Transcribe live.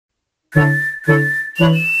Hello,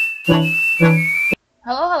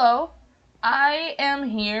 hello. I am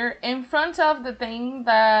here in front of the thing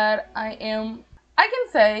that I can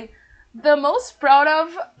say, the most proud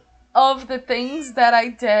of the things that I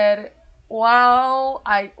did while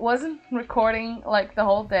I wasn't recording like the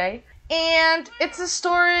whole day. And it's a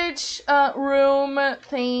storage room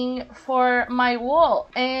thing for my wall.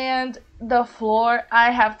 And the floor,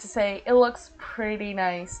 I have to say, it looks pretty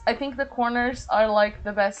nice. I think the corners are like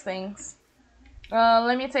the best things.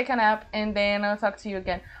 Let me take a nap and then I'll talk to you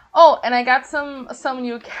again. Oh, and I got some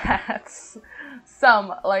new cats.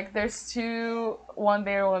 Some like there's two, one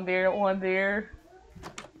there, one there, one there,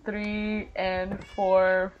 three and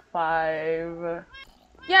four, five.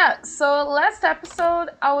 Yeah. So last episode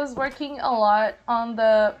I was working a lot on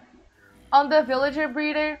the villager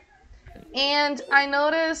breeder, and I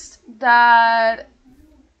noticed that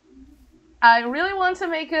I really want to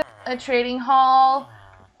make a trading hall.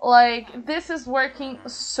 Like this is working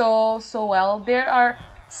so well. There are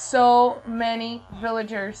so many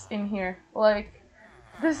villagers in here. Like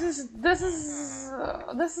this is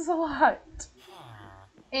a lot.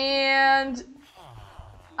 And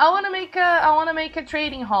I want to make a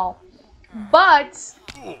trading hall. But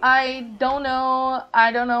I don't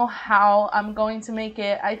know how I'm going to make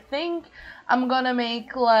it. I think I'm going to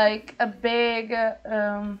make like a big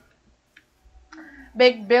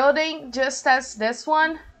building just as this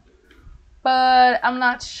one, but I'm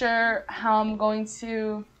not sure how I'm going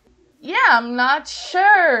to. Yeah, I'm not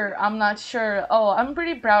sure. I'm not sure. Oh, I'm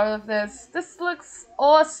pretty proud of this. This looks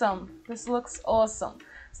awesome. This looks awesome.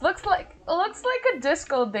 It looks like a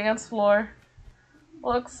disco dance floor.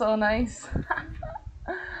 Looks so nice.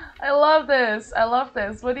 I love this. I love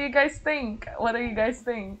this. What do you guys think? What do you guys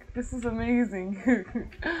think? This is amazing.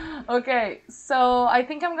 Okay, so I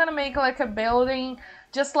think I'm gonna make like a building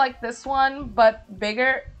just like this one, but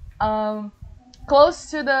bigger. Um, Close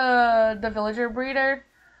to the villager breeder,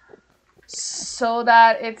 so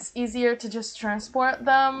that it's easier to just transport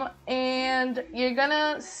them, and you're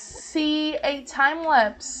gonna see a time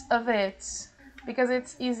lapse of it because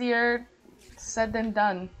it's easier said than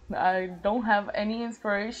done. I don't have any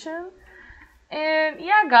inspiration, and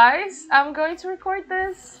yeah, guys, I'm going to record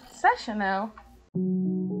this session now.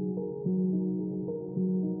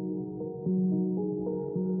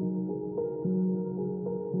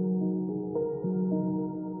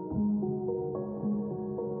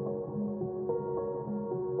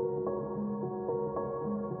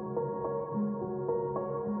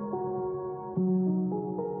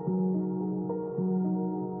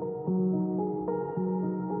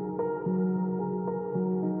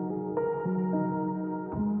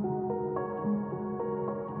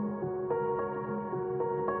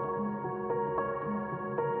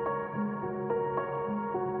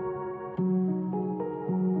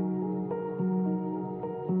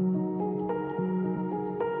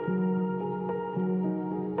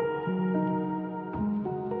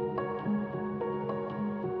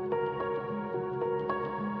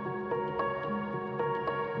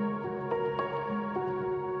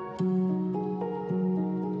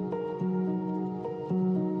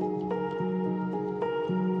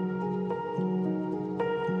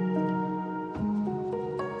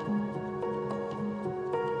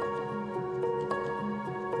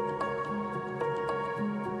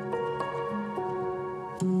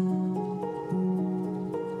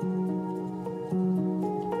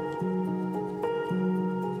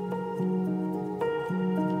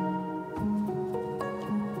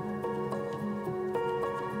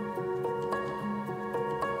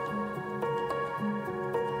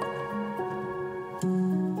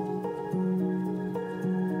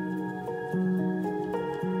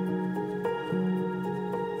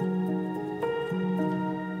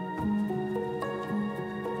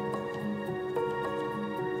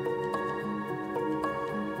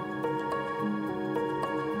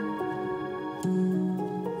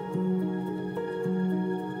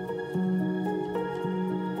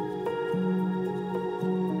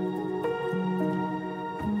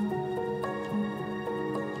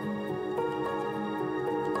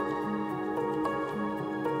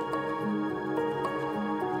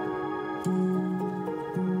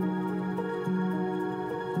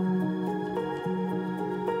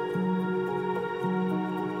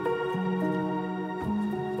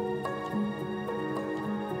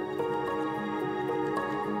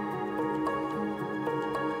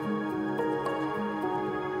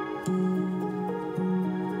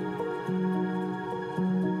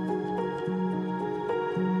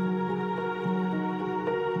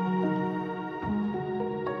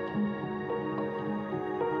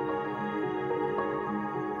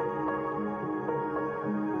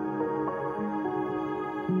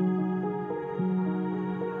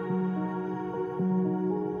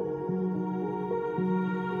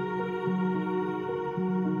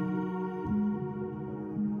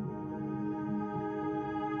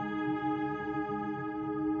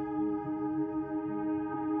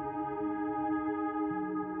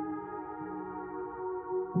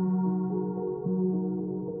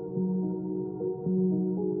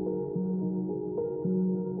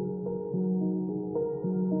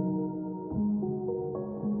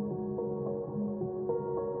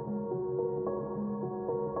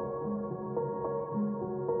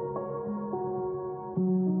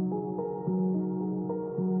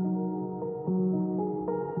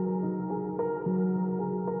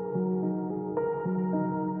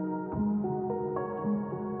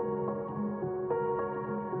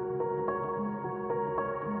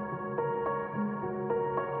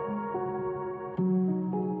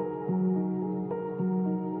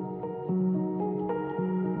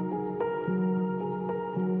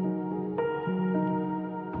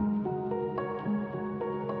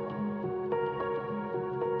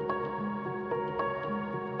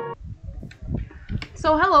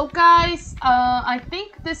 So hello guys, I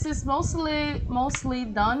think this is mostly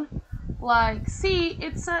done. Like, see,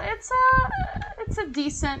 it's a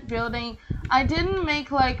decent building. I didn't make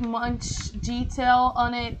like much detail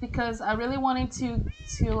on it because I really wanted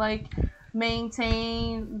to like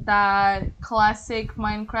maintain that classic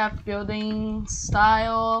Minecraft building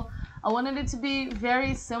style. I wanted it to be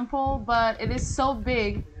very simple, but it is so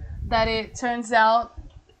big that it turns out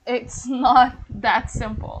it's not that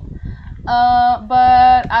simple.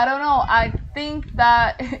 But I don't know. I think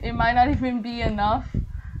that it might not even be enough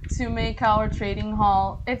to make our trading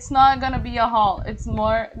hall. It's not gonna be a hall. It's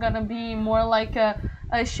more gonna be more like a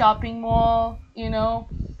shopping mall, you know.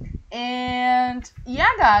 And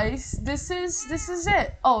yeah, guys, this is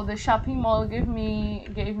it. Oh, the shopping mall gave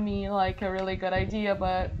me like a really good idea,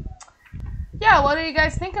 but yeah, what do you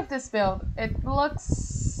guys think of this build? It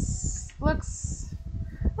looks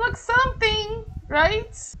something,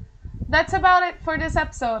 right? That's about it for this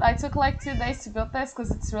episode. I took like 2 days to build this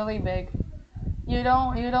because it's really big. You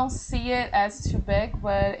don't see it as too big,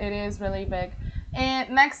 but it is really big. And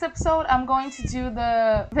next episode, I'm going to do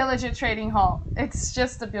the villager trading hall. It's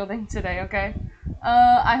just a building today, okay?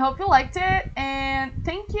 I hope you liked it, and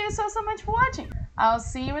thank you so much for watching. I'll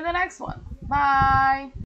see you in the next one. Bye!